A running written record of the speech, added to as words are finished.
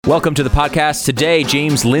Welcome to the podcast. Today,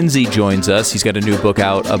 James Lindsay joins us. He's got a new book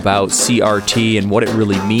out about CRT and what it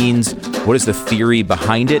really means. What is the theory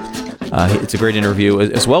behind it? It's a great interview.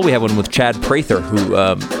 As well, we have one with Chad Prather, who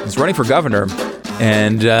is running for governor,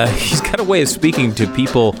 and he's got a way of speaking to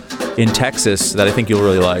people in Texas that I think you'll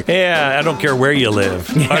really like. Yeah, I don't care where you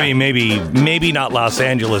live. Yeah. I mean, maybe not Los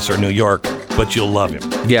Angeles or New York, but you'll love him.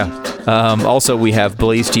 Yeah. Also, we have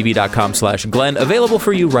BlazeTV.com/Glenn available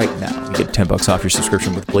for you right now. You get $10 off your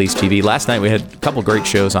subscription with Blaze TV. Last night, we had a couple great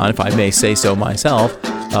shows on, if I may say so myself.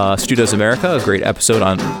 Stu Does America, a great episode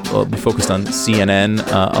we focused on CNN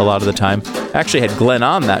a lot of the time. I actually had Glenn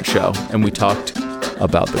on that show, and we talked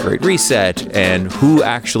about the Great Reset and who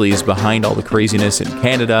actually is behind all the craziness in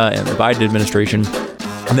Canada and the Biden administration.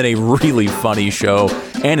 And then a really funny show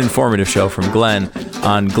and informative show from Glenn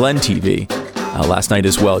on Glenn TV last night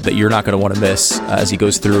as well that you're not going to want to miss as he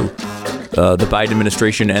goes through the Biden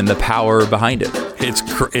administration and the power behind it.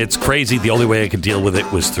 It's crazy. The only way I could deal with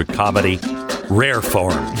it was through comedy. Rare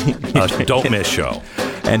form. Don't miss show.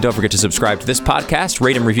 And don't forget to subscribe to this podcast.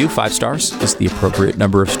 Rate and review. 5 stars is the appropriate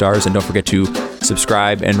number of stars. And don't forget to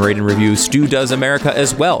subscribe and rate and review Stu Does America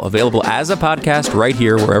as well. Available as a podcast right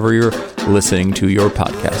here, wherever you're listening to your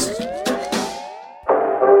podcasts.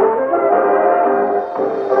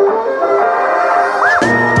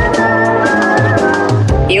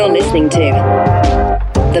 You're listening to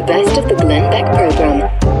the best of the Glenn Beck program.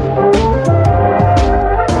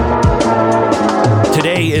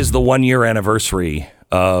 Today is the 1-year anniversary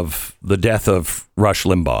of the death of Rush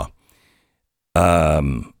Limbaugh.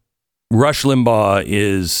 Rush Limbaugh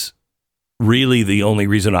is really the only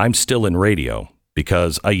reason I'm still in radio,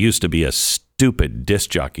 because I used to be a stupid disc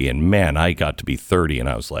jockey, and man, I got to be 30 and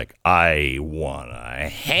I was like, I want to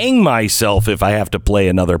hang myself if I have to play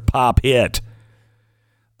another pop hit.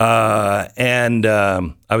 And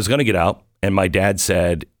I was going to get out, and my dad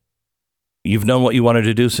said, "You've known what you wanted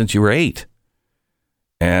to do since you were 8.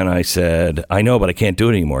 And I said, "I know, but I can't do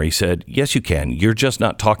it anymore." He said, "Yes, you can. You're just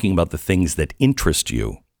not talking about the things that interest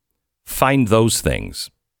you. Find those things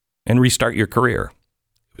and restart your career."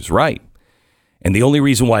 He was right. And the only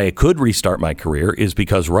reason why I could restart my career is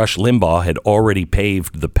because Rush Limbaugh had already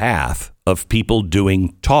paved the path of people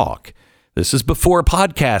doing talk. This is before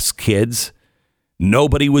podcasts, kids.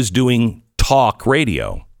 Nobody was doing talk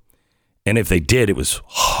radio. And if they did, it was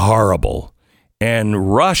horrible.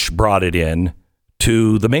 And Rush brought it in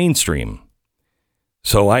to the mainstream.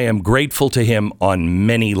 So I am grateful to him on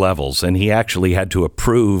many levels. And he actually had to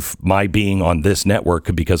approve my being on this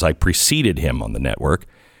network because I preceded him on the network.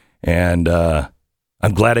 And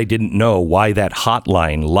I'm glad I didn't know why that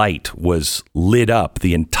hotline light was lit up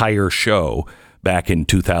the entire show back in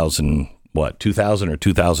 2000 or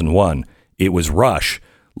 2001. It was Rush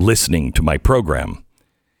listening to my program.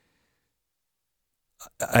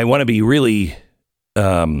 I want to be really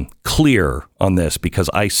clear on this because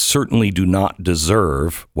I certainly do not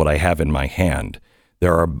deserve what I have in my hand.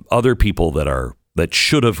 There are other people that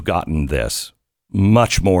should have gotten this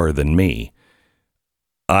much more than me.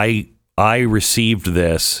 I received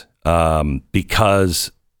this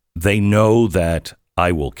because they know that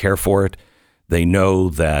I will care for it. They know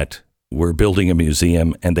that we're building a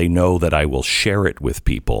museum, and they know that I will share it with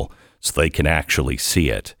people so they can actually see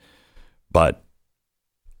it. But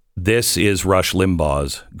this is Rush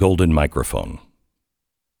Limbaugh's golden microphone.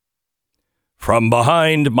 From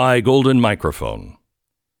behind my golden microphone.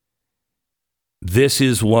 This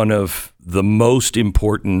is one of the most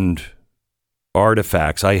important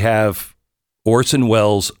artifacts. I have Orson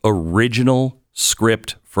Welles' original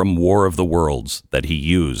script from War of the Worlds that he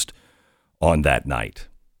used on that night.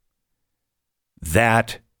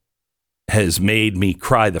 That has made me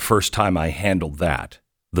cry the first time I handled that.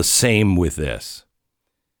 The same with this.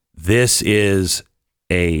 This is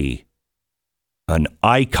an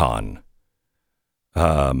icon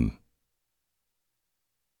that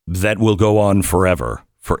will go on forever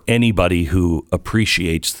for anybody who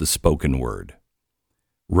appreciates the spoken word.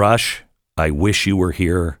 Rush, I wish you were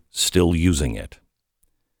here still using it.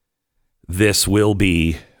 This will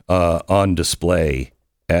be on display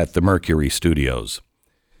at the Mercury Studios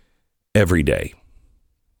every day.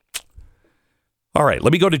 All right,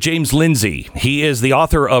 let me go to James Lindsay. He is the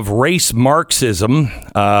author of Race Marxism.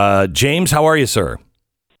 James, how are you, sir?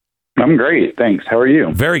 I'm great, thanks. How are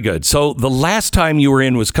you? Very good. So the last time you were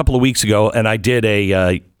in was a couple of weeks ago, and I did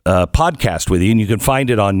a podcast with you, and you can find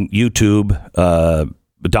it on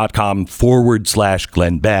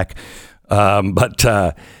youtube.com/Glenn Beck.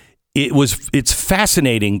 It's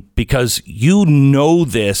fascinating because you know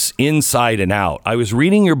this inside and out. I was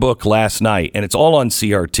reading your book last night, and it's all on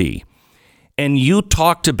CRT. And you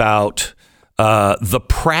talked about the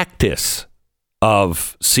practice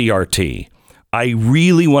of CRT. I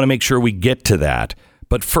really want to make sure we get to that.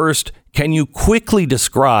 But first, can you quickly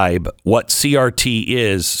describe what CRT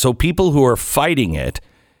is so people who are fighting it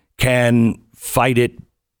can fight it,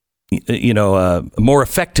 more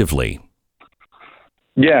effectively?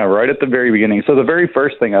 Yeah, right at the very beginning. So the very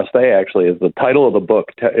first thing I'll say, actually, is the title of the book.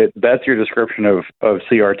 That's your description of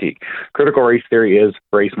CRT. Critical race theory is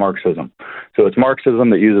race Marxism. So it's Marxism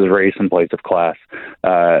that uses race in place of class.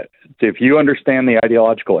 If you understand the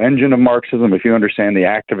ideological engine of Marxism, if you understand the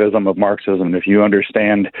activism of Marxism, if you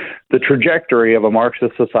understand the trajectory of a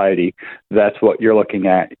Marxist society, that's what you're looking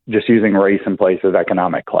at, just using race in place of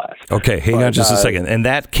economic class. Okay, hang on just a second. And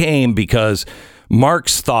that came because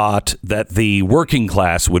Marx thought that the working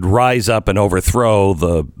class would rise up and overthrow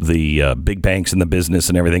the big banks and the business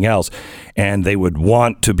and everything else, and they would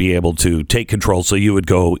want to be able to take control, so you would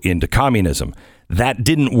go into communism. That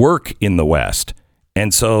didn't work in the West.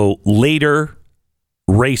 And so later,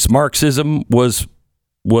 race Marxism was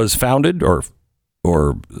founded, or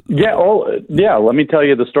let me tell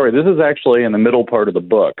you the story. This is actually in the middle part of the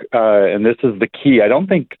book, and this is the key. I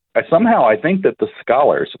think that the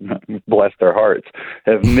scholars, bless their hearts,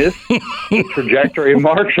 have missed the trajectory of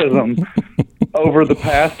Marxism over the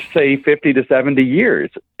past, say, 50 to 70 years.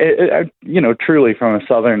 Truly, from a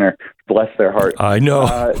Southerner, bless their hearts. I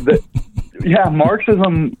know.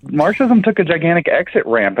 Marxism took a gigantic exit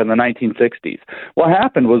ramp in the 1960s. What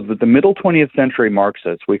happened was that the middle 20th century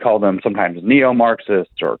Marxists, we call them sometimes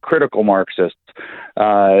neo-Marxists or critical Marxists,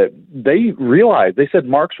 they realized, they said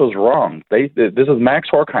Marx was wrong. This is Max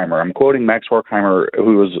Horkheimer. I'm quoting Max Horkheimer,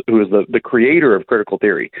 who was the creator of critical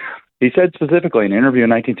theory. He said specifically in an interview in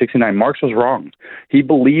 1969, Marx was wrong. He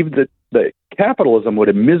believed that capitalism would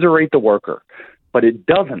immiserate the worker, but it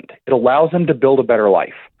doesn't. It allows him to build a better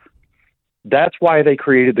life. That's why they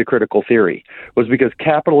created the critical theory, was because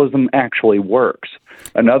capitalism actually works.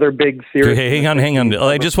 Another big theory. Hey, hang on.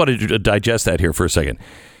 I just wanted to digest that here for a second.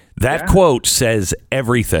 That quote says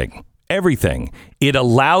everything. Everything. It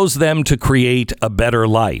allows them to create a better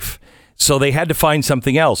life. So they had to find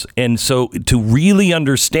something else. And so to really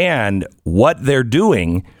understand what they're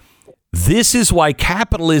doing, this is why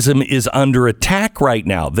capitalism is under attack right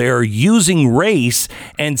now. They're using race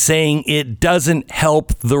and saying it doesn't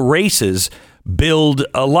help the races build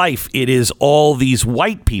a life. It is all these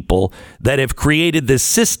white people that have created this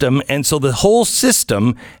system. And so the whole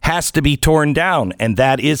system has to be torn down. And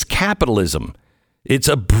that is capitalism. It's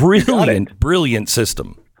a brilliant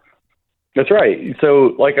system. That's right.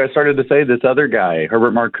 So, like I started to say, this other guy,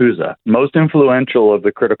 Herbert Marcuse, most influential of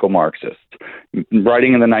the critical Marxists,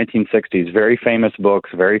 writing in the 1960s, very famous books,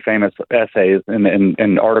 very famous essays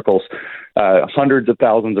and articles, hundreds of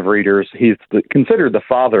thousands of readers. He's considered the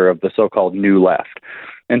father of the so-called New Left.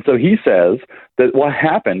 And so he says that what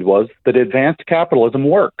happened was that advanced capitalism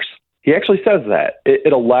works. He actually says that.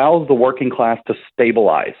 It allows the working class to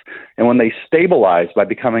stabilize. And when they stabilize by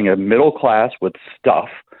becoming a middle class with stuff,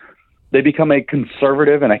 they become a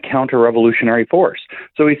conservative and a counter-revolutionary force.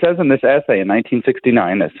 So he says in this essay in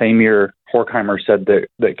 1969, that same year Horkheimer said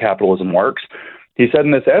that capitalism works, he said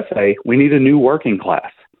in this essay, we need a new working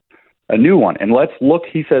class, a new one. And let's look,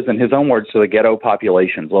 he says in his own words, to the ghetto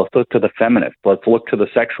populations. Let's look to the feminists. Let's look to the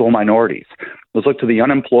sexual minorities. Let's look to the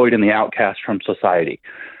unemployed and the outcast from society.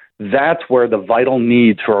 That's where the vital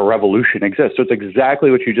needs for a revolution exist. So it's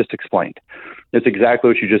exactly what you just explained. It's exactly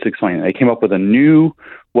what you just explained. They came up with a new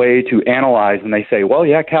way to analyze, and they say, well,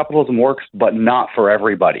 yeah, capitalism works, but not for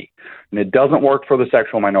everybody. And it doesn't work for the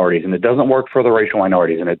sexual minorities, and it doesn't work for the racial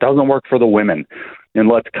minorities, and it doesn't work for the women. And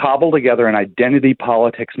let's cobble together an identity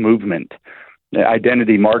politics movement.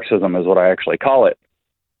 Identity Marxism is what I actually call it.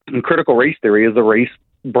 And critical race theory is the race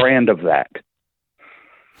brand of that.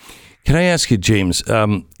 Can I ask you, James,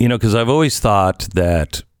 because I've always thought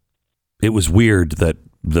that it was weird that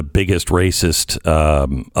the biggest racist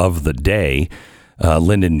of the day,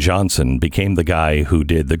 Lyndon Johnson, became the guy who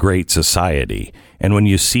did The Great Society. And when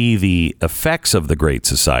you see the effects of The Great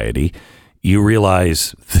Society, you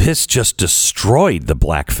realize this just destroyed the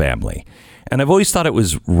black family. And I've always thought it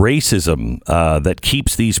was racism that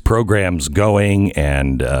keeps these programs going.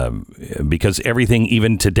 And because everything,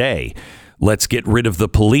 even today, let's get rid of the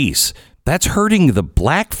police. That's hurting the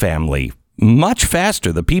black family much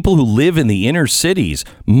faster. The people who live in the inner cities,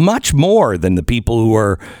 much more than the people who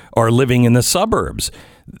are living in the suburbs.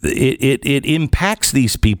 It impacts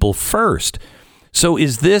these people first. So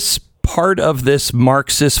is this part of this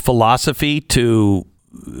Marxist philosophy to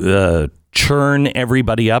churn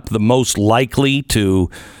everybody up, the most likely to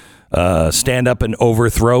stand up and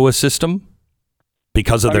overthrow a system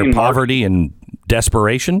because of their poverty and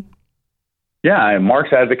desperation? Yeah, Marx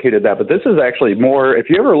advocated that, but this is actually more.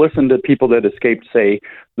 If you ever listen to people that escaped, say,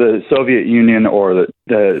 the Soviet Union or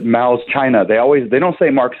the Mao's China, they don't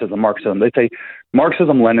say Marxism. They say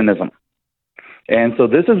Marxism, Leninism. And so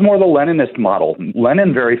this is more the Leninist model.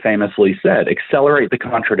 Lenin very famously said, accelerate the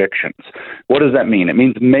contradictions. What does that mean? It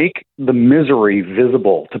means make the misery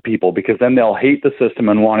visible to people, because then they'll hate the system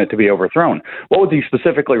and want it to be overthrown. What was he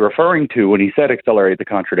specifically referring to when he said accelerate the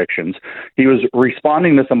contradictions? He was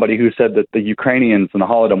responding to somebody who said that the Ukrainians in the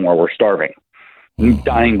Holodomor were starving,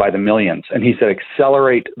 dying by the millions. And he said,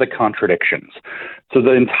 accelerate the contradictions. So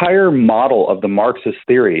the entire model of the Marxist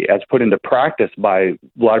theory, as put into practice by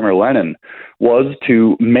Vladimir Lenin, was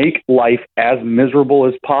to make life as miserable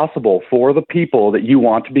as possible for the people that you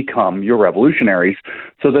want to become your revolutionaries,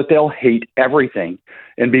 so that they'll hate everything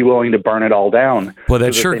and be willing to burn it all down. Well,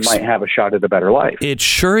 that so sure that they might have a shot at a better life. It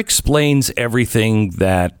sure explains everything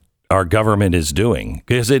that our government is doing,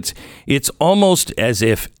 because it's almost as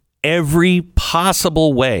if every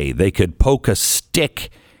possible way they could poke a stick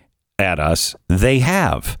at us, they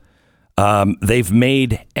have. They've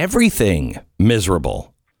made everything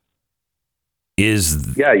miserable.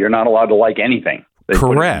 You're not allowed to like anything. They correct.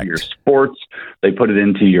 Put it into your sports. They put it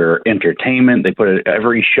into your entertainment. They put it.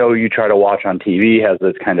 Every show you try to watch on TV has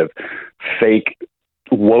this kind of fake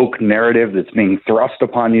woke narrative that's being thrust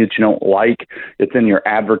upon you that you don't like. It's in your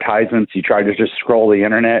advertisements. You try to just scroll the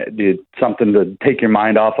internet, something to take your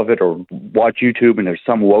mind off of it, or watch YouTube, and there's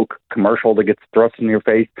some woke commercial that gets thrust in your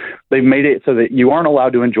face. They've made it so that you aren't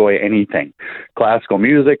allowed to enjoy anything. Classical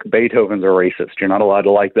music, Beethoven's a racist. You're not allowed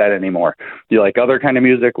to like that anymore. You like other kind of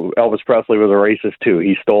music, Elvis Presley was a racist too.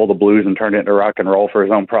 He stole the blues and turned it into rock and roll for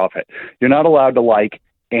his own profit. You're not allowed to like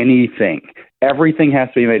anything. Everything has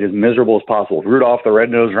to be made as miserable as possible. Rudolph the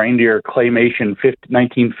Red-Nosed Reindeer, claymation,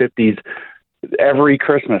 1950s. Every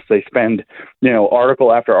Christmas they spend,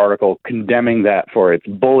 article after article condemning that for its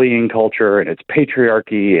bullying culture and its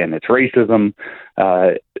patriarchy and its racism.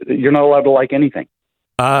 You're not allowed to like anything.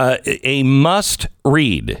 A must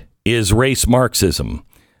read is Race Marxism.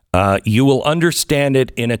 You will understand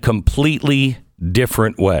it in a completely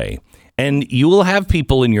different way. And you will have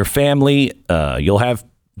people in your family, you'll have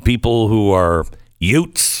people who are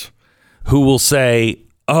Utes who will say,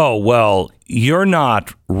 oh, well, you're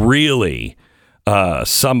not really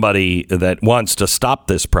somebody that wants to stop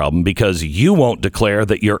this problem because you won't declare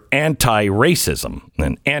that you're anti-racism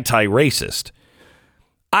and anti-racist.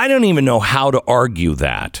 I don't even know how to argue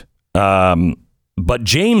that, but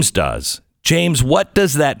James does. James, what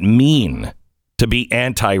does that mean to be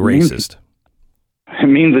anti-racist? It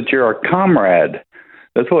means that you're a comrade.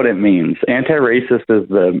 That's what it means. Anti-racist is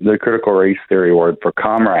the critical race theory word for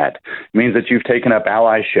comrade. It means that you've taken up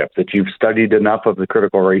allyship, that you've studied enough of the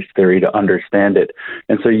critical race theory to understand it.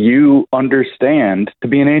 And so you understand to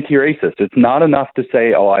be an anti-racist. It's not enough to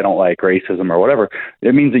say, oh, I don't like racism or whatever.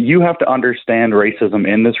 It means that you have to understand racism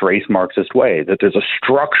in this race Marxist way, that there's a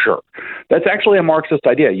structure. That's actually a Marxist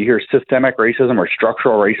idea. You hear systemic racism or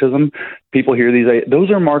structural racism. People hear those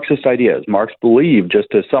are Marxist ideas. Marx believed, just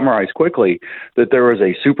to summarize quickly, that there was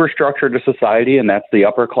a superstructure to society, and that's the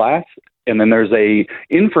upper class. And then there's a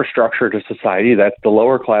infrastructure to society, that's the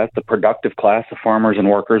lower class, the productive class, the farmers and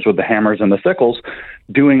workers with the hammers and the sickles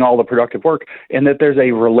doing all the productive work. And that there's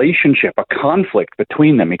a relationship, a conflict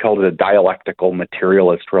between them. He called it a dialectical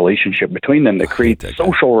materialist relationship between them that creates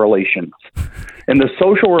social relations. And the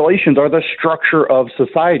social relations are the structure of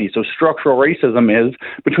society. So structural racism is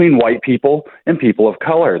between white people and people of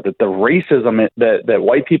color, that the racism that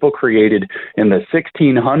white people created in the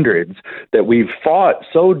 1600s that we've fought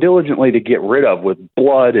so diligently to get rid of with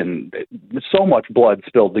blood and so much blood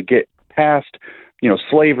spilled to get past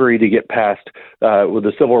slavery, to get past with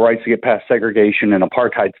the civil rights, to get past segregation and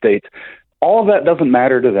apartheid states. All of that doesn't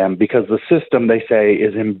matter to them because the system, they say,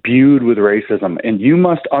 is imbued with racism. And you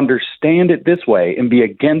must understand it this way and be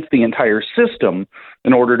against the entire system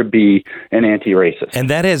in order to be an anti-racist. And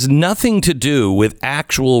that has nothing to do with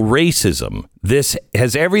actual racism. This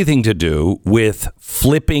has everything to do with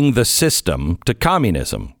flipping the system to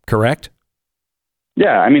communism, correct?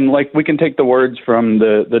 Yeah, I mean, like we can take the words from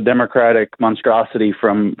the Democratic monstrosity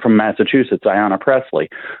from Massachusetts, Ayanna Pressley,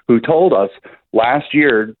 who told us last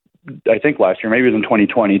year, maybe it was in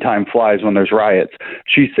 2020, time flies when there's riots.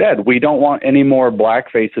 She said, we don't want any more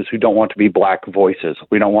black faces who don't want to be black voices.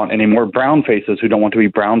 We don't want any more brown faces who don't want to be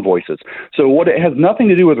brown voices. So what it has nothing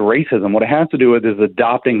to do with racism. What it has to do with is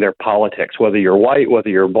adopting their politics, whether you're white, whether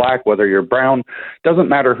you're black, whether you're brown, doesn't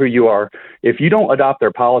matter who you are. If you don't adopt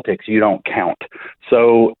their politics, you don't count.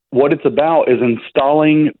 So what it's about is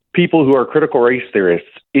installing people who are critical race theorists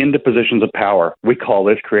into positions of power. We call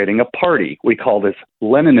this creating a party. We call this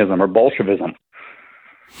Leninism or Bolshevism.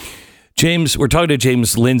 James, we're talking to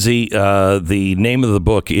James Lindsay. The name of the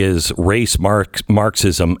book is Race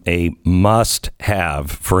Marxism, a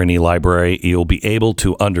must-have for any library. You'll be able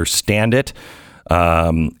to understand it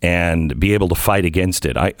and be able to fight against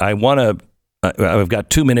it. I've got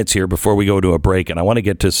 2 minutes here before we go to a break, and I want to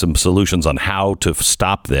get to some solutions on how to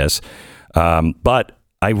stop this. But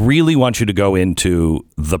I really want you to go into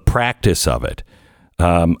the practice of it.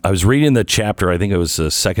 I was reading the chapter, I think it was the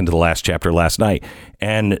second to the last chapter last night,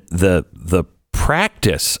 and the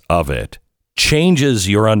practice of it changes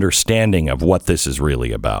your understanding of what this is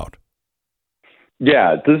really about.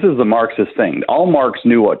 Yeah, this is the Marxist thing. All Marx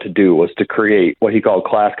knew what to do was to create what he called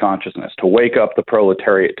class consciousness, to wake up the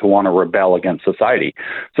proletariat to want to rebel against society.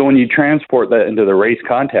 So when you transport that into the race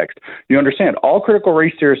context, you understand all critical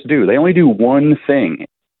race theorists do. They only do one thing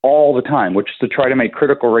all the time, which is to try to make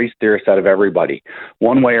critical race theorists out of everybody,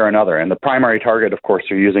 one way or another. And the primary target, of course,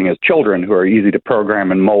 they're using is children who are easy to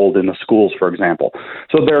program and mold in the schools, for example.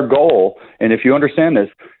 So their goal, and if you understand this,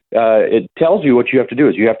 it tells you what you have to do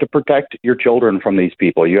is you have to protect your children from these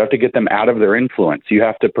people. You have to get them out of their influence. You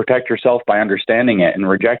have to protect yourself by understanding it and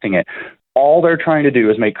rejecting it. All they're trying to do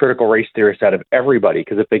is make critical race theorists out of everybody,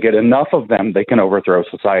 because if they get enough of them, they can overthrow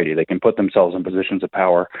society. They can put themselves in positions of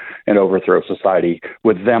power and overthrow society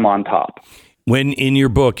with them on top. When in your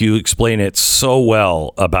book, you explain it so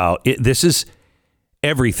well about it, this is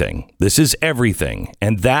everything. This is everything.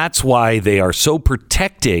 And that's why they are so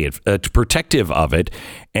protective of it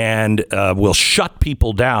and will shut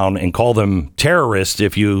people down and call them terrorists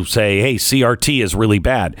if you say, hey, CRT is really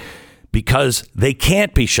bad. Because they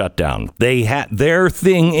can't be shut down. Their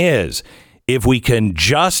thing is, if we can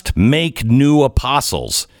just make new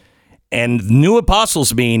apostles, and new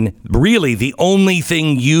apostles mean really the only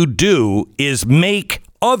thing you do is make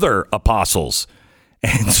other apostles.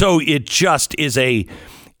 And so it just is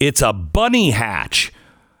it's a bunny hatch,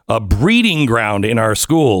 a breeding ground in our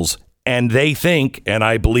schools. And they think, and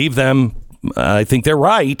I believe them, I think they're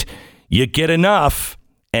right, you get enough.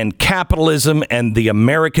 And capitalism and the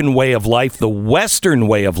American way of life, the Western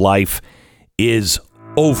way of life, is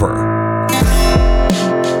over.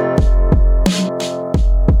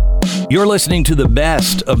 You're listening to the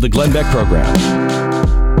best of the Glenn Beck program.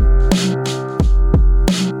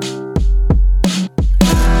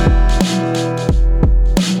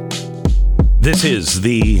 This is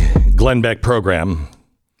the Glenn Beck program.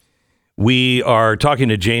 We are talking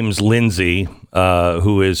to James Lindsay,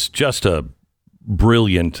 who is just a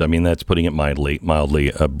brilliant, I mean, that's putting it mildly,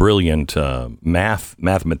 a brilliant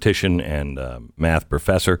mathematician and math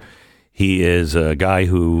professor. He is a guy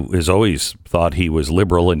who has always thought he was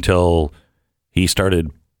liberal until he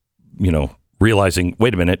started, realizing,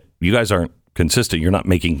 wait a minute, you guys aren't consistent. You're not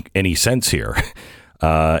making any sense here.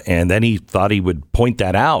 And then he thought he would point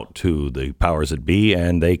that out to the powers that be,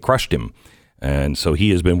 and they crushed him. And so he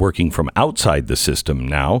has been working from outside the system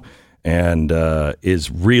now, and is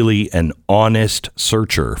really an honest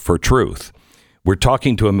searcher for truth. We're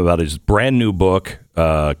talking to him about his brand new book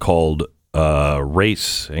called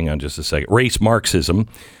Race Marxism.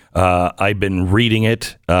 I've been reading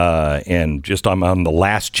it, and I'm on the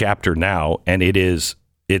last chapter now, and it's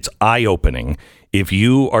eye-opening. If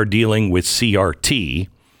you are dealing with CRT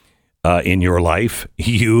in your life,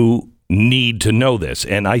 you need to know this.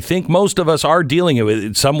 And I think most of us are dealing with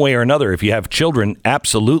it some way or another. If you have children,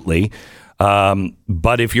 absolutely.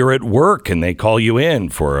 But if you're at work and they call you in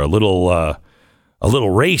for a little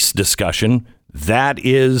race discussion, that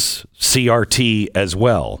is CRT as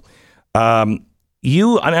well. And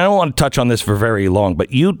I don't want to touch on this for very long,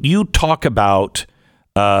 but you talk about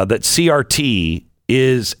that CRT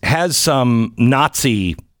has some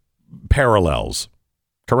Nazi parallels,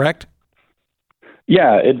 correct?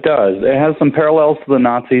 Yeah, it does. It has some parallels to the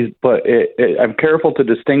Nazis, but I'm careful to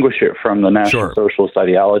distinguish it from the National Socialist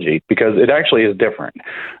ideology because it actually is different.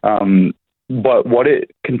 But what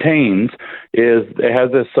it contains is it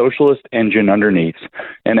has this socialist engine underneath,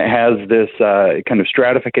 and it has this kind of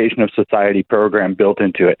stratification of society program built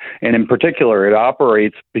into it. And in particular, it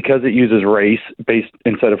operates because it uses race based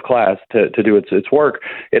instead of class to do its work.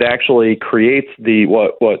 It actually creates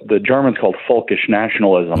what the Germans called folkish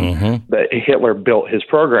nationalism that Hitler built his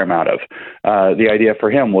program out of. The idea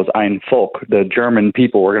for him was ein Volk, the German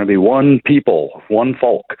people were going to be one people, one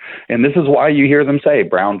folk. And this is why you hear them say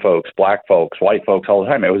brown folks, black folks, white folks all the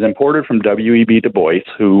time. It was imported from W.E.B. Du Bois,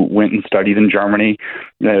 who went and studied in Germany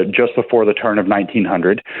just before the turn of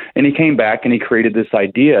 1900. And he came back and he created this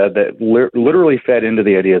idea that literally fed into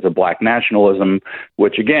the ideas of black nationalism,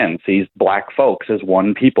 which again sees black folks as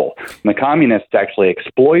one people. And the communists actually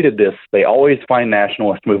exploited this. They always find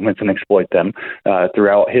nationalist movements and exploit them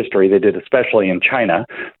throughout history. They did especially in China.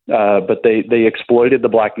 But they exploited the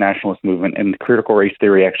black nationalist movement, and critical race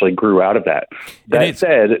theory actually grew out of that. That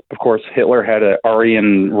said, of course, Hitler had an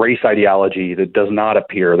Aryan race ideology that does not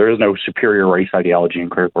appear. There is no superior race ideology in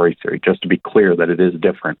critical race theory, just to be clear that it is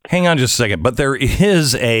different. Hang on just a second. But there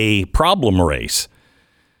is a problem race.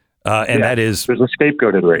 That is... There's a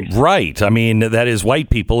scapegoated race. Right. I mean, that is white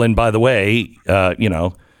people. And by the way,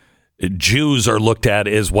 Jews are looked at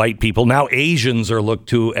as white people. Now Asians are looked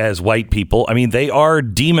to as white people. I mean, they are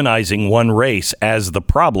demonizing one race as the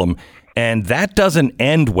problem, and that doesn't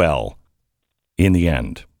end well in the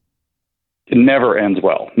end. It never ends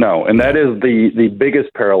well. No. And that is the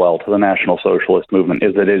biggest parallel to the National Socialist movement,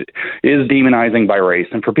 is that it is demonizing by race.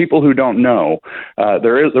 And for people who don't know,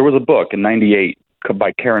 there was a book in 1998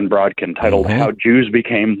 by Karen Brodkin titled How Jews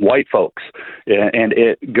Became White Folks. And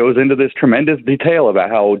it goes into this tremendous detail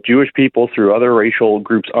about how Jewish people threw other racial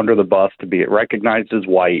groups under the bus to be recognized as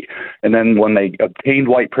white. And then when they obtained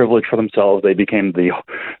white privilege for themselves, they became the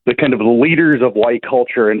kind of leaders of white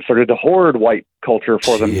culture and started to hoard white culture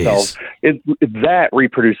for themselves. That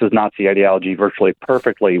reproduces Nazi ideology virtually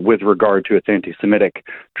perfectly with regard to its anti-Semitic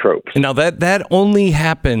tropes. Now that only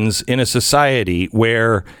happens in a society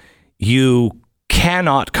where you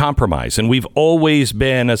cannot compromise. And we've always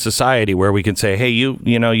been a society where we can say, hey, you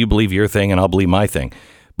believe your thing and I'll believe my thing.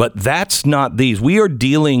 But that's not these. We are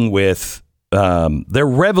dealing with, they're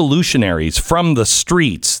revolutionaries from the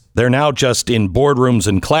streets. They're now just in boardrooms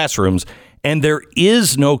and classrooms, and there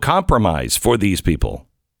is no compromise for these people.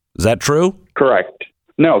 Is that true? Correct.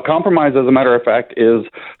 No, compromise, as a matter of fact, is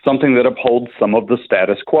something that upholds some of the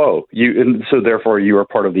status quo. And so therefore, you are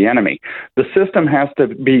part of the enemy. The system has to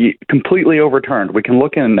be completely overturned. We can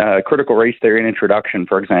look in Critical Race Theory and Introduction,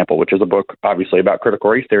 for example, which is a book, obviously, about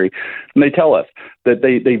critical race theory. And they tell us that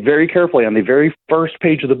they very carefully, on the very first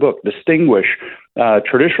page of the book, distinguish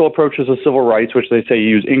traditional approaches of civil rights, which they say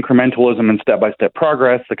use incrementalism and step-by-step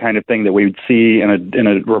progress, the kind of thing that we would see in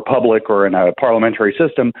a republic or in a parliamentary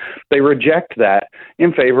system. They reject that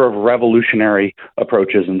in favor of revolutionary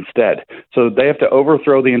approaches instead. So they have to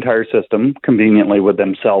overthrow the entire system conveniently with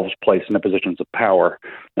themselves placed in the positions of power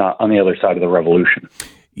on the other side of the revolution.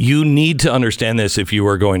 You need to understand this if you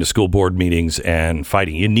are going to school board meetings and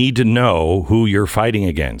fighting. You need to know who you're fighting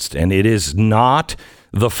against. And it is not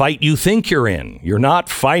the fight you think you're in. You're not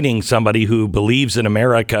fighting somebody who believes in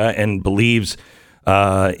America and believes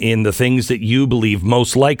in the things that you believe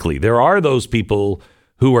most likely. There are those people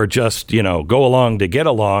who are just, go along to get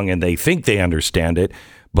along and they think they understand it.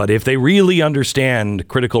 But if they really understand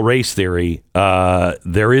critical race theory,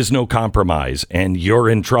 there is no compromise and you're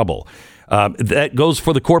in trouble. That goes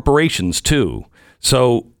for the corporations, too.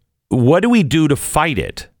 So what do we do to fight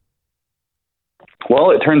it?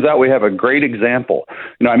 Well, it turns out we have a great example.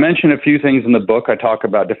 I mentioned a few things in the book. I talk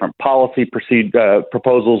about different policy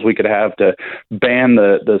proposals we could have to ban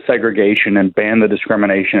the segregation and ban the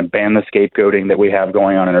discrimination and ban the scapegoating that we have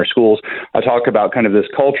going on in our schools. I talk about kind of this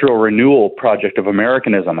cultural renewal project of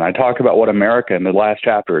Americanism, and I talk about what America in the last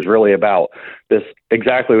chapter is really about. This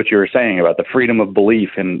exactly what you were saying about the freedom of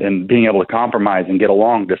belief and being able to compromise and get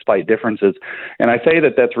along despite differences. And I say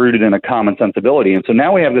that that's rooted in a common sensibility. And so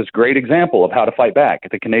now we have this great example of how to fight back.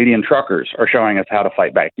 The Canadian truckers are showing us how to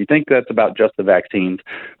fight back. You think that's about just the vaccines,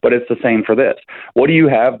 but it's the same for this. What do you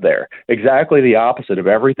have there? Exactly the opposite of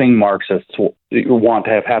everything Marxists want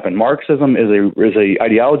to have happen. Marxism is a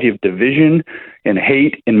ideology of division and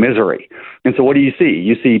hate and misery. And so what do?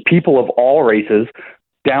 You see people of all races,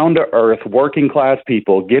 down-to-earth, working-class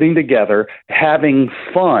people getting together, having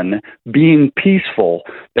fun, being peaceful.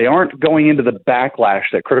 They aren't going into the backlash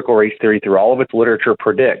that critical race theory through all of its literature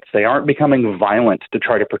predicts. They aren't becoming violent to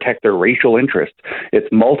try to protect their racial interests. It's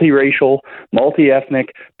multiracial,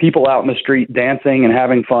 multi-ethnic, people out in the street dancing and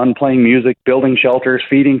having fun, playing music, building shelters,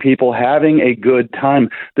 feeding people, having a good time.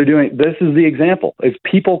 This is the example, is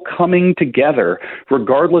people coming together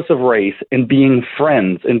regardless of race and being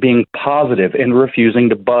friends and being positive and refusing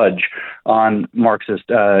to budge on Marxist,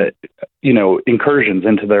 incursions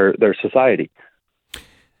into their society.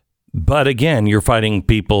 But again, you're fighting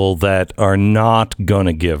people that are not going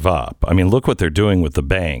to give up. I mean, look what they're doing with the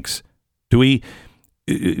banks. Do we,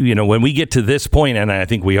 when we get to this point, and I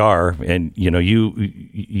think we are, and,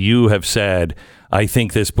 you have said, I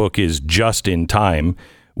think this book is just in time.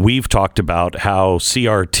 we've talked about how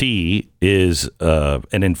CRT is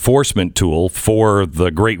an enforcement tool for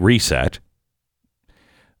the Great Reset.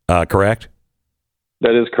 Correct?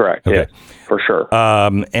 That is correct. Okay. Yes, for sure.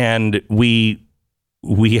 And we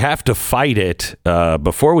have to fight it.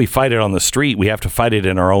 Before we fight it on the street, we have to fight it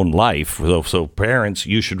in our own life. So parents,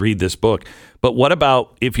 you should read this book. But what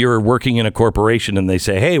about if you're working in a corporation and they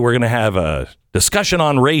say, hey, we're going to have a discussion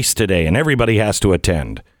on race today and everybody has to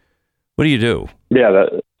attend? What do you do? Yeah,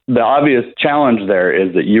 the obvious challenge there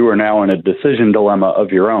is that you are now in a decision dilemma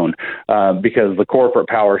of your own because the corporate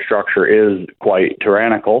power structure is quite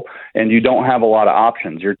tyrannical and you don't have a lot of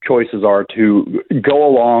options. Your choices are to go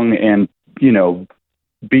along and,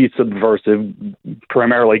 be subversive,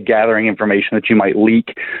 primarily gathering information that you might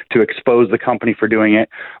leak to expose the company for doing it,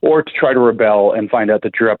 or to try to rebel and find out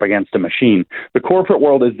that you're up against a machine. The corporate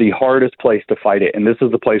world is the hardest place to fight it, and this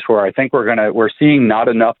is the place where I think we're seeing not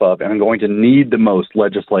enough of, and going to need the most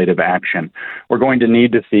legislative action. We're going to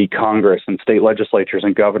need to see Congress and state legislatures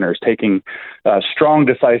and governors taking strong,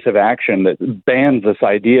 decisive action that bans this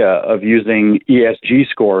idea of using ESG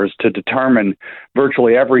scores to determine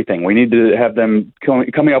virtually everything. We need to have them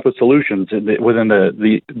coming up with solutions within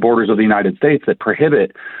the borders of the United States that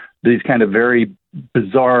prohibit these kind of very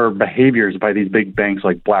bizarre behaviors by these big banks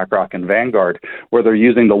like BlackRock and Vanguard, where they're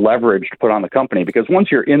using the leverage to put on the company. Because once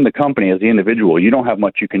you're in the company as the individual, you don't have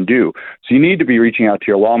much you can do. So you need to be reaching out to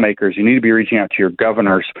your lawmakers. You need to be reaching out to your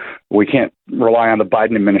governors. We can't rely on the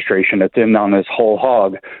Biden administration that's in on this whole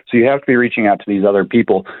hog. So you have to be reaching out to these other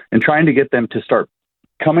people and trying to get them to start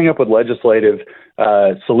coming up with legislative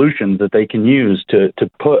solutions that they can use to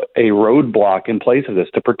put a roadblock in place of this,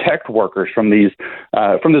 to protect workers from these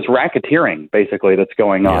from this racketeering, basically, that's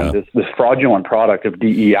going on, this fraudulent product of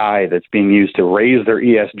DEI that's being used to raise their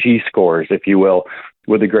ESG scores, if you will,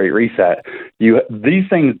 with the Great Reset.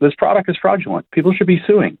 This product is fraudulent. People should be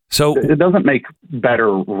suing. So it doesn't make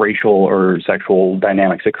better racial or sexual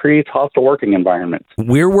dynamics. It creates hostile working environments.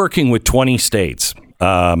 We're working with 20 states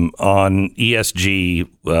on ESG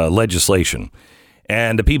legislation.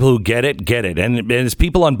 And the people who get it. And it's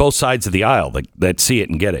people on both sides of the aisle that see it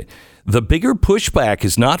and get it. The bigger pushback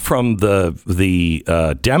is not from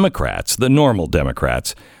the Democrats, the normal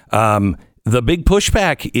Democrats. The big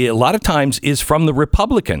pushback a lot of times is from the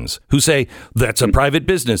Republicans who say that's a private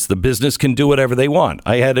business. The business can do whatever they want.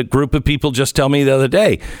 I had a group of people just tell me the other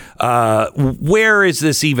day, where is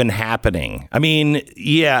this even happening? I mean,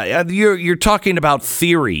 yeah, you're talking about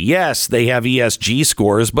theory. Yes, they have ESG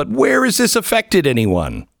scores, but where has this affected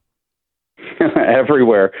anyone?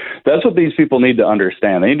 Everywhere. That's what these people need to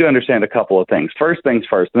understand. They need to understand a couple of things. First things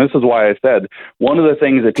first, and this is why I said one of the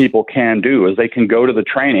things that people can do is they can go to the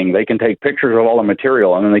training, they can take pictures of all the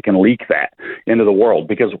material, and then they can leak that into the world.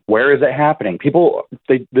 Because where is it happening? People,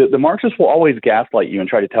 the Marxists will always gaslight you and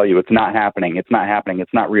try to tell you it's not happening, it's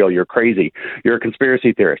not real, you're crazy, you're a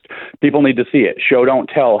conspiracy theorist. People need to see it. Show, don't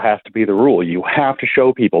tell has to be the rule. You have to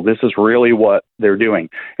show people this is really what they're doing.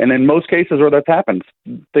 And in most cases where that happens,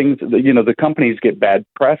 the companies get bad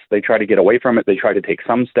press. They try to get away from it. They try to take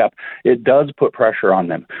some step. It does put pressure on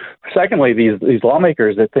them. Secondly, these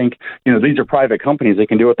lawmakers that think, these are private companies, they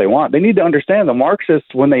can do what they want. They need to understand the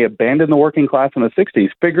Marxists, when they abandoned the working class in the 60s,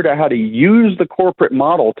 figured out how to use the corporate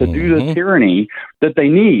model to do the tyranny that they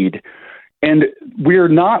need. And we're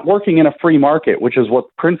not working in a free market, which is what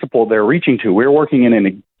principle they're reaching to. We're working in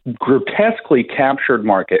a grotesquely captured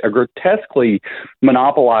market, a grotesquely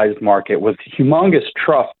monopolized market with humongous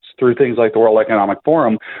trusts through things like the World Economic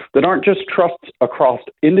Forum that aren't just trusts across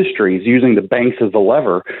industries using the banks as a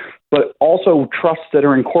lever, but also trusts that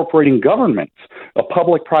are incorporating governments, a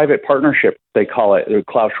public-private partnership, they call it.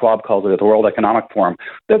 Klaus Schwab calls it at the World Economic Forum.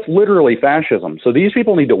 That's literally fascism. So these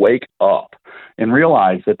people need to wake up and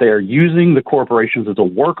realize that they are using the corporations as a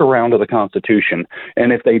workaround of the Constitution.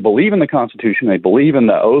 And if they believe in the Constitution, they believe in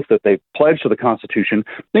the oath that they pledged to the Constitution,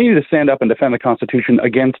 they need to stand up and defend the Constitution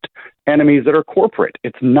against enemies that are corporate.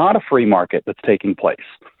 It's not a free market that's taking place.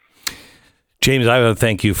 James, I want to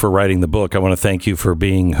thank you for writing the book. I want to thank you for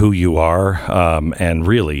being who you are and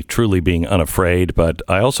really, truly being unafraid. But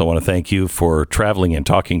I also want to thank you for traveling and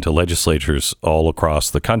talking to legislators all across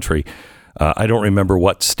the country. I don't remember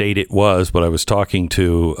what state it was, but I was talking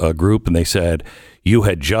to a group and they said you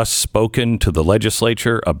had just spoken to the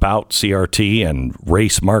legislature about CRT and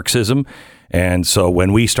race Marxism. And so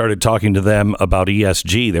when we started talking to them about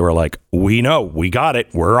ESG, they were like, we know, we got it,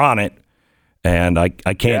 we're on it. And I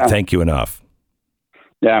can't thank you enough.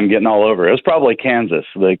 Yeah, I'm getting all over. It was probably Kansas.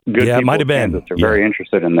 The good people it might have been. Kansas are very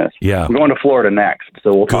interested in this. Yeah. I'm going to Florida next,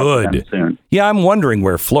 so we'll talk to them soon. Yeah, I'm wondering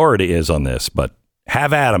where Florida is on this, but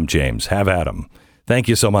have at 'em, James. Have at 'em. Thank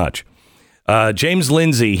you so much. James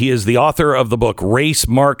Lindsay, he is the author of the book Race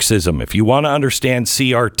Marxism. If you want to understand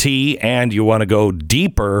CRT and you want to go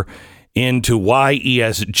deeper into why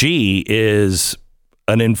ESG is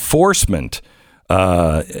an enforcement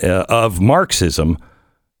of Marxism,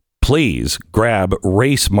 please grab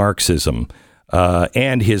Race Marxism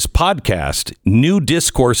and his podcast,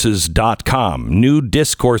 newdiscourses.com.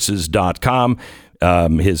 Newdiscourses.com.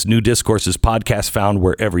 His New Discourses podcast found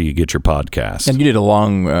wherever you get your podcasts. And you did a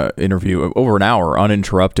long interview, over an hour,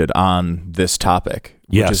 uninterrupted, on this topic,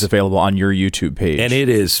 which is available on your YouTube page. And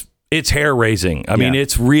it's hair raising. I mean,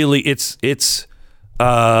 it's really,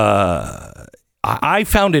 I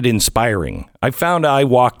found it inspiring. I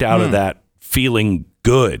walked out of that feeling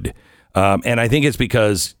good. And I think it's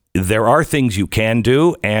because there are things you can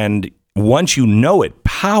do. And once you know it,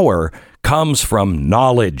 power comes from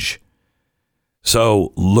knowledge.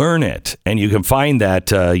 So learn it. And you can find that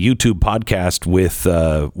YouTube podcast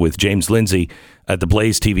with James Lindsay at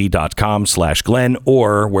theblazetv.com/Glenn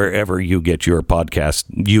or wherever you get your podcast,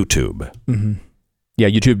 YouTube. Mm-hmm. Yeah,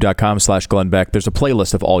 youtube.com/Glenn Beck. There's a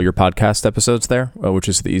playlist of all your podcast episodes there, which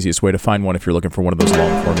is the easiest way to find one if you're looking for one of those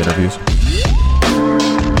long-form interviews.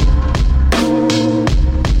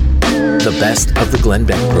 The best of the Glenn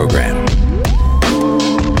Beck program.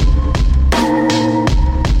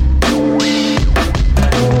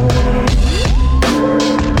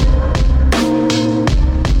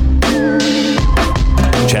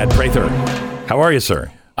 Prather, how are you,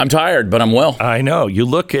 sir? I'm tired, but I'm well. I know you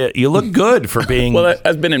look good for being. Well,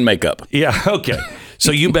 I've been in makeup. Yeah. Okay.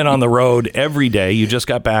 So you've been on the road every day. You just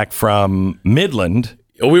got back from Midland.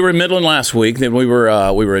 We were in Midland last week. Then we were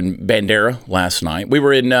in Bandera last night. We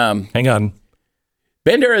were in. Hang on.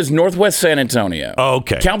 Bandera is northwest San Antonio. Oh,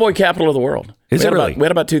 okay. Cowboy capital of the world. Is it really? We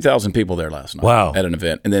had about 2,000 people there last night. Wow. At an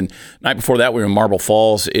event, and then night before that, we were in Marble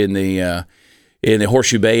Falls in the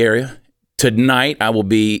Horseshoe Bay area. Tonight, I will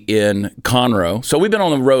be in Conroe. So we've been on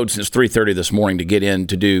the road since 3:30 this morning to get in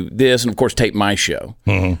to do this and, of course, tape my show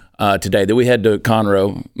today. Then we head to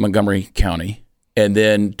Conroe, Montgomery County. And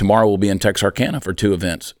then tomorrow we'll be in Texarkana for 2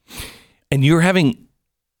 events. And you're having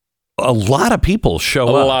a lot of people show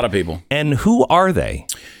up. A lot of people. And who are they?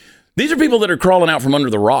 These are people that are crawling out from under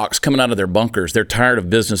the rocks, coming out of their bunkers. They're tired of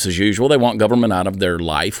business as usual. They want government out of their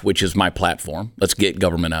life, which is my platform. Let's get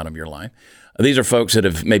government out of your life. These are folks that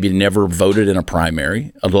have maybe never voted in a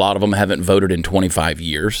primary. A lot of them haven't voted in 25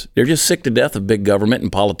 years. They're just sick to death of big government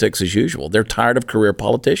and politics as usual. They're tired of career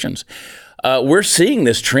politicians. We're seeing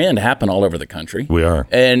this trend happen all over the country. We are.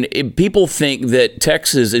 And people think that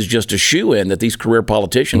Texas is just a shoo-in, that these career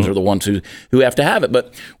politicians are the ones who have to have it.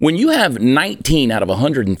 But when you have 19 out of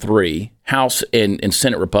 103 House and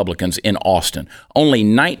Senate Republicans in Austin, only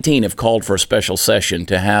 19 have called for a special session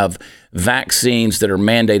to have vaccines that are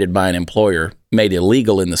mandated by an employer made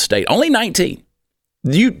illegal in the state. Only 19.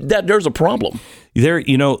 There's a problem. There,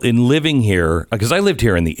 in living here, because I lived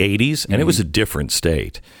here in the 80s, and it was a different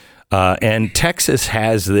state. And Texas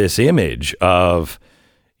has this image of,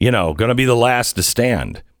 going to be the last to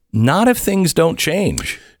stand. Not if things don't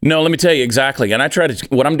change. No, let me tell you exactly. And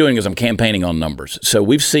what I'm doing is I'm campaigning on numbers. So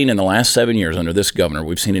we've seen in the last 7 years under this governor,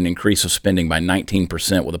 we've seen an increase of spending by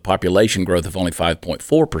 19% with a population growth of only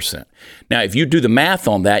 5.4%. Now, if you do the math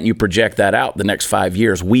on that and you project that out the next 5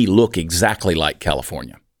 years, we look exactly like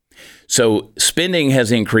California. So spending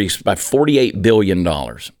has increased by $48 billion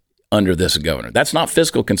under this governor. That's not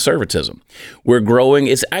fiscal conservatism. We're growing.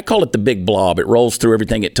 I call it the big blob. It rolls through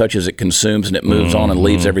everything it touches, it consumes, and it moves on and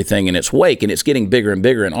leaves everything in its wake. And it's getting bigger and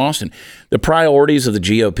bigger in Austin. The priorities of the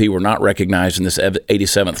GOP were not recognized in this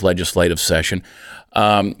 87th legislative session.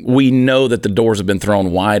 We know that the doors have been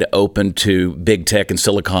thrown wide open to big tech in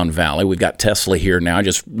Silicon Valley. We've got Tesla here now. I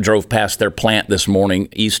just drove past their plant this morning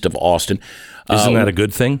east of Austin. Isn't that a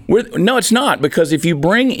good thing? No, it's not, because if you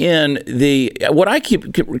bring in what I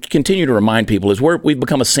continue to remind people is we've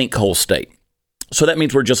become a sinkhole state. So that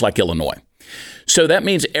means we're just like Illinois. So that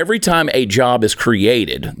means every time a job is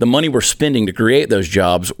created, the money we're spending to create those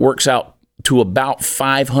jobs works out to about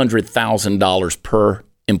 $500,000 per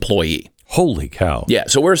employee. Holy cow. Yeah,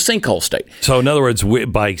 so we're a sinkhole state. So in other words,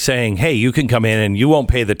 by saying, hey, you can come in and you won't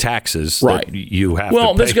pay the taxes that you have to pay.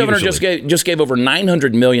 Well, this governor just gave over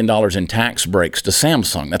 $900 million in tax breaks to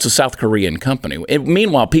Samsung. That's a South Korean company.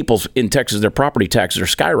 Meanwhile, people in Texas, their property taxes are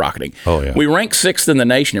skyrocketing. Oh, yeah. We rank 6th in the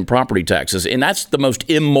nation in property taxes, and that's the most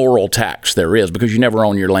immoral tax there is, because you never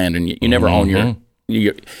own your land and you never own your...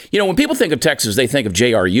 when people think of Texas, they think of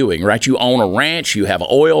J.R. Ewing, right? You own a ranch, you have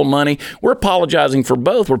oil money. We're apologizing for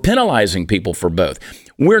both. We're penalizing people for both.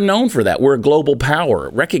 We're known for that. We're a global power,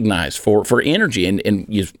 recognized for energy. And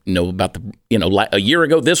you know about a year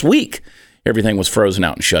ago this week, Everything was frozen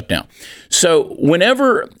out and shut down. So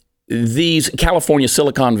whenever these California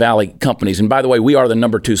Silicon Valley companies, and by the way, we are the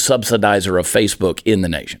number 2 subsidizer of Facebook in the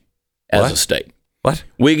nation as a state. What?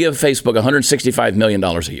 We give Facebook $165 million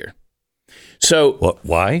a year. So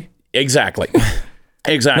why? Exactly.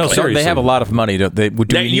 Exactly. No, seriously. They have a lot of money. Do we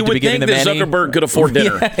need you to would be giving think them that any? Zuckerberg could afford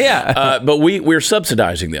dinner. But we're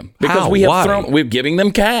subsidizing them because we're giving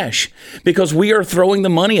them cash because we are throwing the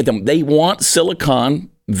money at them. They want Silicon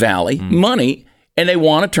Valley money, and they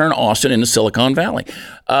want to turn Austin into Silicon Valley.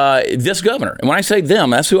 This governor, and when I say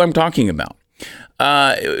them, that's who I'm talking about.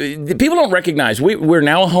 People don't recognize we're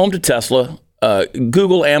now a home to Tesla.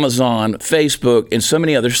 Google, Amazon, Facebook, and so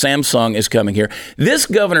many others. Samsung is coming here. This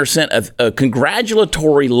governor sent a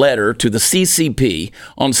congratulatory letter to the CCP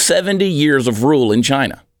on 70 years of rule in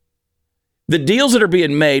China. The deals that are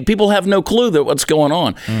being made, people have no clue that what's going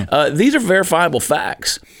on. These are verifiable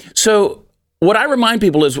facts. So what I remind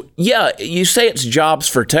people is, you say it's jobs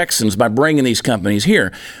for Texans by bringing these companies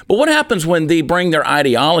here. But what happens when they bring their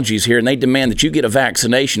ideologies here and they demand that you get a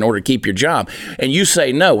vaccination in order to keep your job? And you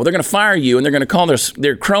say no. Well, they're going to fire you, and they're going to call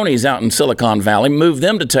their cronies out in Silicon Valley, move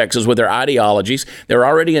them to Texas with their ideologies. They're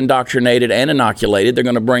already indoctrinated and inoculated. They're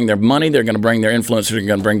going to bring their money. They're going to bring their influence. They're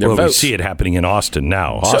going to bring their votes. We see it happening in Austin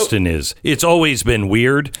now. It's always been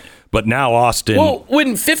weird. But now Austin... Well,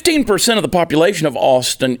 when 15% of the population of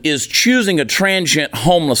Austin is choosing a transient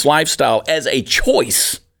homeless lifestyle as a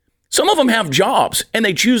choice, some of them have jobs and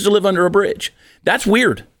they choose to live under a bridge. That's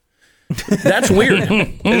weird. That's weird.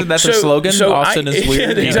 Isn't that the slogan? Austin is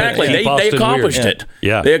weird. Exactly. They accomplished it.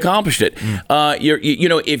 Yeah. They accomplished it.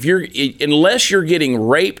 Unless you're getting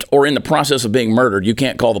raped or in the process of being murdered, you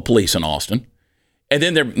can't call the police in Austin. And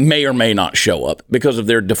then they may or may not show up because of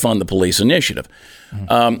their defund the police initiative.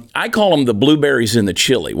 I call them the blueberries in the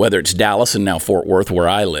chili, whether it's Dallas and now Fort Worth, where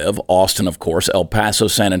I live, Austin, of course, El Paso,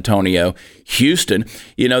 San Antonio, Houston.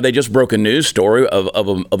 They just broke a news story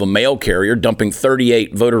of a mail carrier dumping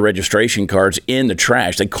 38 voter registration cards in the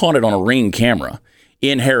trash. They caught it on a Ring camera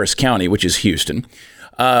in Harris County, which is Houston.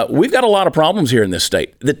 We've got a lot of problems here in this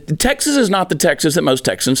state. Texas is not the Texas that most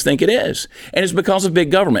Texans think it is. And it's because of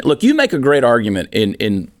big government. Look, you make a great argument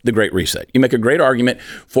in the Great Reset. You make a great argument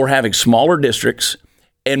for having smaller districts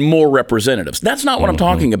and more representatives. That's not what I'm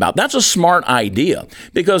talking about. That's a smart idea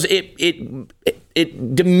because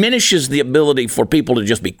it diminishes the ability for people to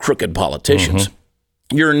just be crooked politicians.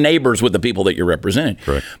 You're neighbors with the people that you're representing.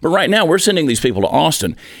 Correct. But right now, we're sending these people to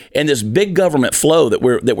Austin, and this big government flow that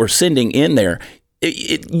we're sending in there.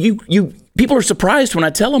 People are surprised when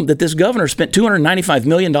I tell them that this governor spent $295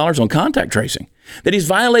 million on contact tracing, that he's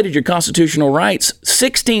violated your constitutional rights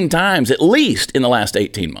 16 times at least in the last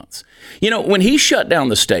 18 months. When he shut down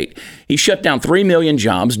the state, he shut down 3 million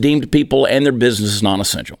jobs, deemed people and their businesses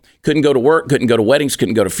non-essential. Couldn't go to work, couldn't go to weddings,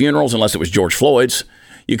 couldn't go to funerals unless it was George Floyd's.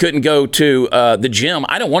 You couldn't go to the gym.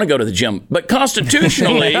 I don't want to go to the gym, but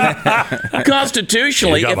constitutionally,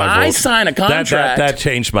 if I sign a contract, that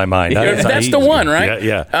changed my mind. That's the one, right?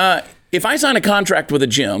 Yeah. If I sign a contract with a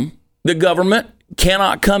gym, the government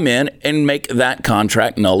cannot come in and make that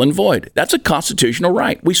contract null and void. That's a constitutional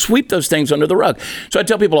right. We sweep those things under the rug. So I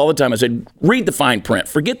tell people all the time, I say, read the fine print.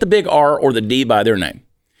 Forget the big R or the D by their name.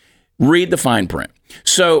 Read the fine print.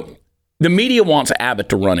 So the media wants Abbott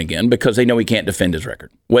to run again because they know he can't defend his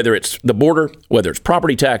record, whether it's the border, whether it's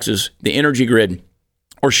property taxes, the energy grid,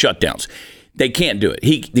 or shutdowns. They can't do it.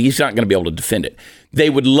 He's not going to be able to defend it. They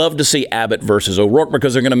would love to see Abbott versus O'Rourke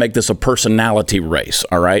because they're going to make this a personality race,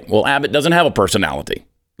 all right? Well, Abbott doesn't have a personality.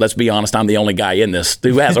 Let's be honest, I'm the only guy in this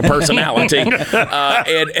who has a personality.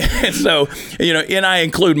 And so, and I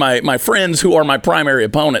include my friends who are my primary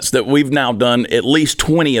opponents that we've now done at least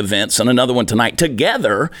 20 events and another one tonight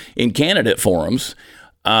together in candidate forums.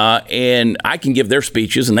 And I can give their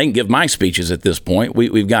speeches and they can give my speeches at this point.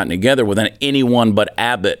 We've gotten together with an anyone but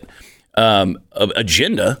Abbott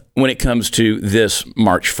agenda when it comes to this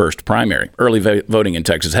March 1st primary. Early voting in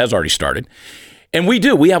Texas has already started. And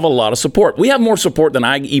we have a lot of support. We have more support than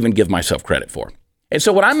I even give myself credit for. And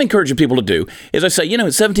so what I'm encouraging people to do is I say, in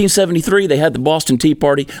 1773, they had the Boston Tea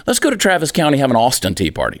Party. Let's go to Travis County, have an Austin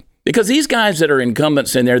Tea Party. Because these guys that are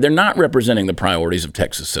incumbents in there, they're not representing the priorities of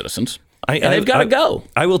Texas citizens. And they've got to go.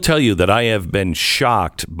 I will tell you that I have been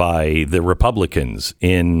shocked by the Republicans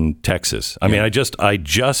in Texas. I mean, I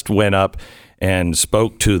just went up and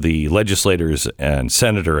spoke to the legislators and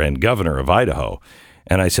senator and governor of Idaho.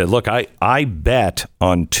 And I said, look, I bet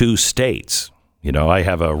on 2 states. I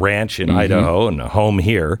have a ranch in Idaho and a home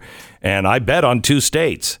here, and I bet on 2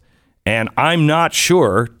 states. And I'm not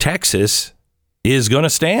sure Texas is going to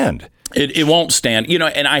stand. It won't stand.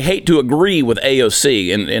 And I hate to agree with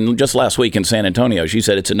AOC. And just last week in San Antonio, she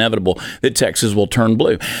said it's inevitable that Texas will turn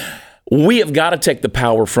blue. We have got to take the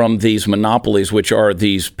power from these monopolies, which are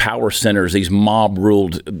these power centers, these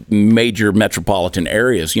mob-ruled major metropolitan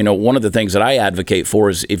areas. One of the things that I advocate for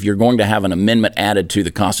is if you're going to have an amendment added to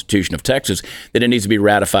the Constitution of Texas, that it needs to be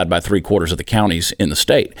ratified by 3/4 of the counties in the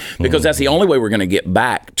state, because that's the only way we're going to get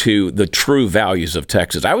back to the true values of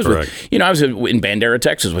Texas. I was in Bandera,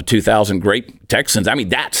 Texas, with 2,000 great Texans. I mean,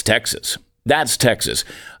 that's Texas. That's Texas.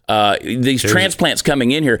 These transplants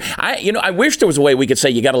coming in here. I wish there was a way we could say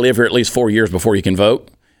you got to live here at least 4 years before you can vote.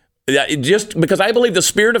 Just because I believe the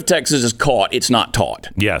spirit of Texas is caught, it's not taught.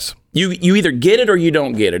 Yes. You either get it or you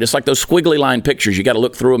don't get it. It's like those squiggly line pictures. You got to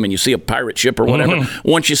look through them and you see a pirate ship or whatever.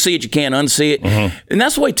 Once you see it, you can't unsee it. And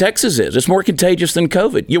that's the way Texas is. It's more contagious than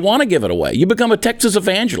COVID. You want to give it away. You become a Texas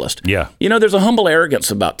evangelist. Yeah. There's a humble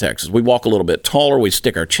arrogance about Texas. We walk a little bit taller. We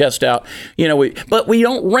stick our chest out. But we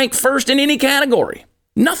don't rank first in any category.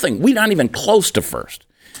 Nothing. We're not even close to first.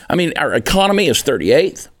 I mean, our economy is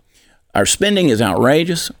 38th. Our spending is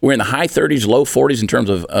outrageous. We're in the high 30s, low 40s in terms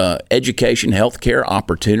of education, healthcare,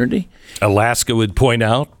 opportunity. Alaska would point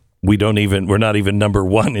out we're not even number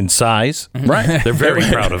one in size. Right. They're very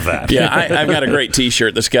proud of that. Yeah, I've got a great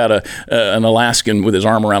T-shirt that's got an Alaskan with his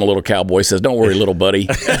arm around a little cowboy. Says, "Don't worry, little buddy."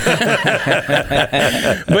 But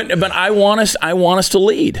I want us to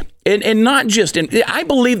lead, and not just. I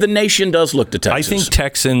believe the nation does look to Texas. I think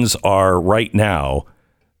Texans are right now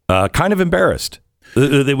kind of embarrassed.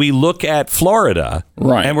 We look at Florida,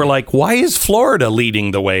 right, and we're like, why is Florida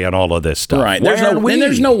leading the way on all of this stuff? Right.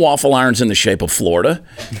 There's no waffle irons in the shape of Florida.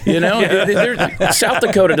 South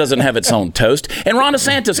Dakota doesn't have its own toast. And Ron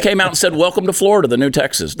DeSantis came out and said, "Welcome to Florida, the new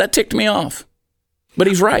Texas." That ticked me off. But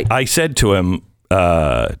he's right. I said to him,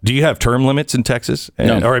 do you have term limits in Texas?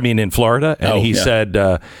 In Florida? And he said,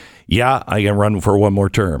 yeah, I can run for one more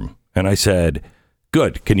term. And I said,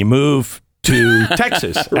 good. Can you move to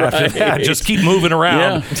Texas after that? Just keep moving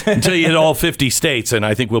around until you hit all 50 states, and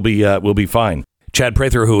I think we'll be fine. Chad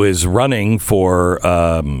Prather, who is running for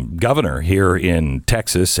governor here in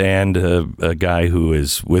Texas, and a guy who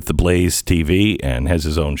is with the BlazeTV and has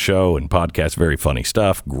his own show and podcast. Very funny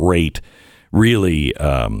stuff. Great, really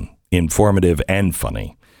informative and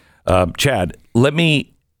funny. Chad, let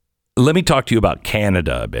me talk to you about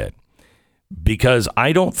Canada a bit, because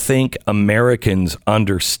I don't think Americans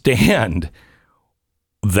understand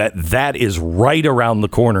that is right around the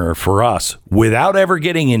corner for us without ever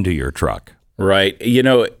getting into your truck. Right.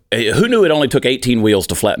 Who knew it only took 18 wheels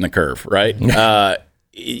to flatten the curve, right? And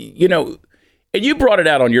you brought it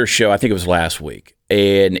out on your show, I think it was last week.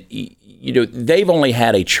 And, they've only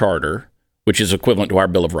had a charter, which is equivalent to our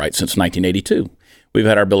Bill of Rights, since 1982. We've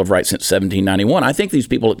had our Bill of Rights since 1791. I think these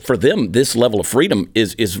people, for them, this level of freedom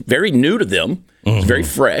is very new to them. It's very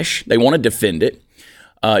fresh. They want to defend it.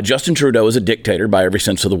 Justin Trudeau is a dictator by every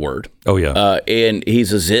sense of the word. Oh yeah, and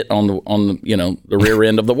he's a zit on the rear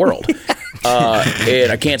end of the world.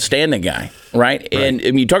 And I can't stand the guy, right? And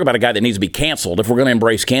you talk about a guy that needs to be canceled. If we're going to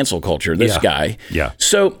embrace cancel culture, this guy. Yeah.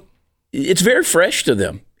 So it's very fresh to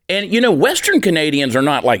them. And Western Canadians are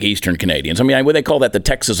not like Eastern Canadians. I mean, they call that the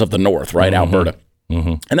Texas of the North, right? Alberta.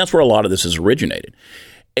 And that's where a lot of this has originated.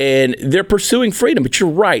 And they're pursuing freedom. But you're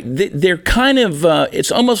right. They're kind of,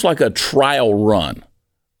 it's almost like a trial run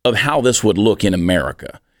of how this would look in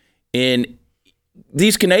America. And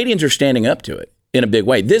these Canadians are standing up to it in a big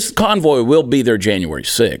way. This convoy will be there January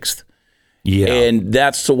 6th. Yeah. And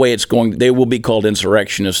that's the way it's going. They will be called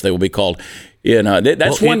insurrectionists. They will be called,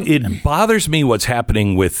 It bothers me what's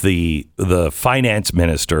happening with the finance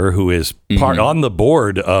minister, who is part on the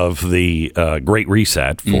board of the Great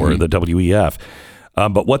Reset for the WEF.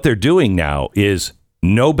 But what they're doing now is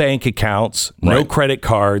no bank accounts, no credit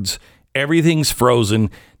cards. Everything's frozen,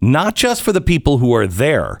 not just for the people who are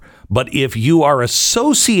there, but if you are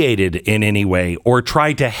associated in any way or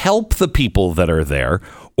try to help the people that are there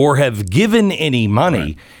or have given any money.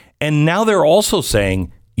 Right. And now they're also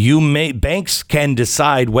saying banks can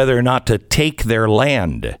decide whether or not to take their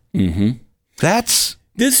land. That's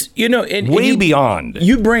this, way beyond.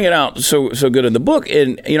 You bring it out so good in the book.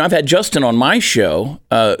 And, I've had Justin on my show,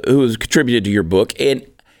 who has contributed to your book. And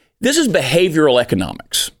this is behavioral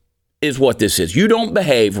economics. Is what this is. You don't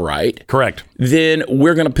behave right. Correct. Then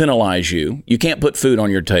we're going to penalize you. You can't put food on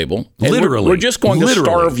your table. Literally. We're just going to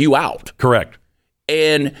starve you out. Correct.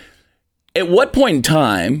 And at what point in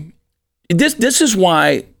time, this is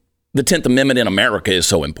why the 10th Amendment in America is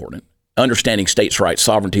so important. Understanding states' rights,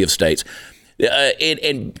 sovereignty of states.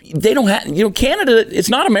 And they don't have, Canada, it's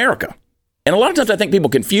not America. And a lot of times I think people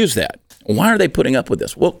confuse that. Why are they putting up with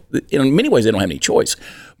this? Well, in many ways, they don't have any choice.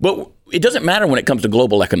 But it doesn't matter when it comes to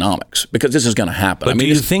global economics because this is going to happen. But do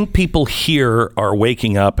you think people here are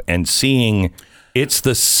waking up and seeing it's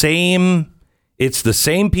the same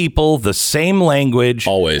people, the same language?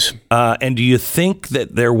 Always. And do you think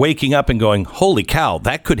that they're waking up and going, holy cow,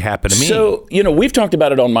 that could happen to me? So, we've talked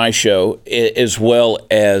about it on my show as well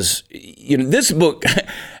as, this book,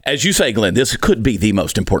 as you say, Glenn, this could be the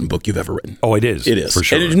most important book you've ever written. Oh, it is. It is. For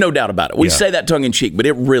sure. And there's no doubt about it. We say that tongue in cheek, but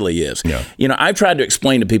it really is. Yeah. I've tried to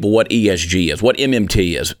explain to people what ESG is, what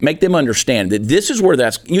MMT is, make them understand that this is where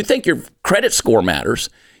you think your credit score matters.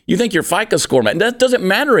 You think your FICO score matters. That doesn't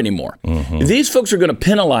matter anymore. Mm-hmm. These folks are going to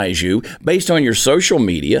penalize you based on your social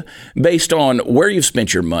media, based on where you've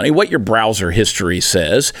spent your money, what your browser history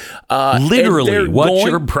says. Literally, what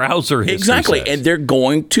your browser history exactly, says. And they're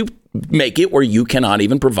going to make it where you cannot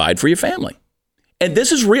even provide for your family. And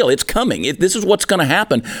this is real. It's coming. This is what's going to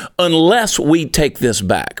happen unless we take this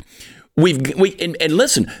back. And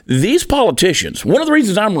listen, these politicians, one of the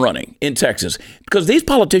reasons I'm running in Texas, because these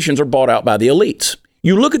politicians are bought out by the elites.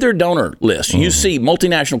 You look at their donor list, you see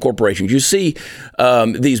multinational corporations, you see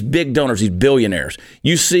these big donors, these billionaires,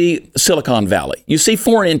 you see Silicon Valley, you see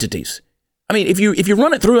foreign entities. I mean, if you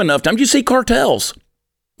run it through enough times, you see cartels,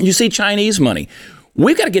 you see Chinese money.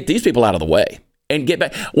 We've got to get these people out of the way and get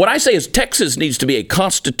back. What I say is Texas needs to be a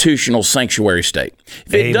constitutional sanctuary state.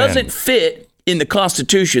 If it doesn't fit in the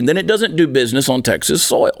Constitution, then it doesn't do business on Texas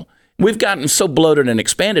soil. We've gotten so bloated and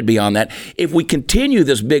expanded beyond that. If we continue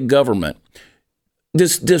this big government,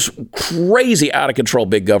 this crazy out of control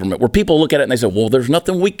big government where people look at it and they say, well, there's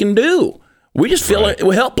nothing we can do. We just feel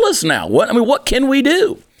we're helpless now. What can we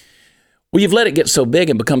do? Well, you've let it get so big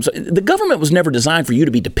and become the government was never designed for you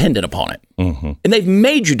to be dependent upon it. Mm-hmm. And they've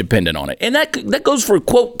made you dependent on it. And that goes for,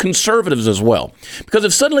 quote, conservatives as well. Because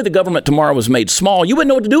if suddenly the government tomorrow was made small, you wouldn't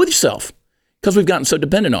know what to do with yourself because we've gotten so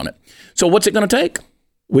dependent on it. So what's it going to take?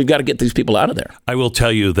 We've got to get these people out of there. I will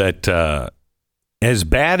tell you that as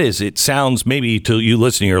bad as it sounds, maybe to you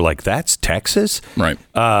listening, you're like, that's Texas? Right.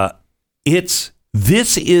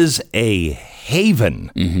 This is a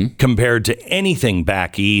haven compared to anything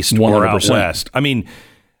back east 100%. Or out west. I mean,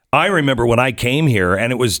 I remember when I came here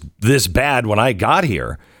and it was this bad when I got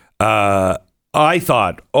here. I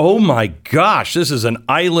thought, oh my gosh, this is an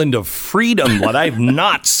island of freedom that I've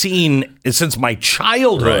not seen since my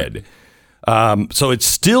childhood. Right. So it's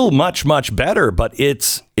still much, much better, but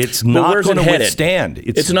it's not going to withstand.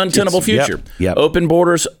 It's an untenable future. Yep. Open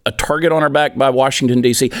borders, a target on our back by Washington,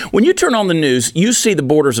 D.C. When you turn on the news, you see the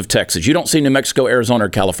borders of Texas. You don't see New Mexico, Arizona, or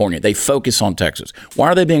California. They focus on Texas. Why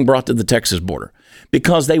are they being brought to the Texas border?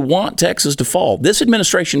 Because they want Texas to fall. This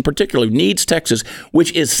administration particularly needs Texas,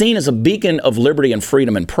 which is seen as a beacon of liberty and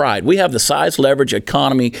freedom and pride. We have the size, leverage,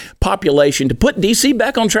 economy, population to put D.C.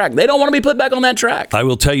 back on track. They don't want to be put back on that track. I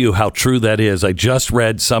will tell you how true that is. I just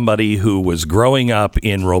read somebody who was growing up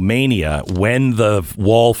in Romania when the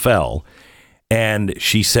wall fell, and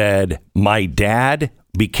she said, my dad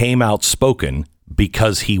became outspoken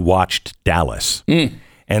because he watched Dallas.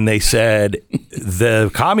 And they said, the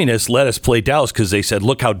communists let us play Dallas because they said,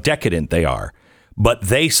 look how decadent they are. But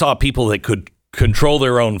they saw people that could control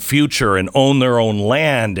their own future and own their own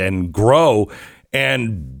land and grow.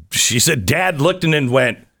 And she said, Dad looked and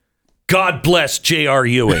went, God bless J.R.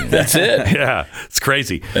 Ewing. That's it. Yeah, it's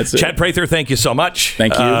crazy. That's it. Chad Prather, thank you so much.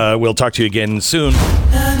 Thank you. We'll talk to you again soon.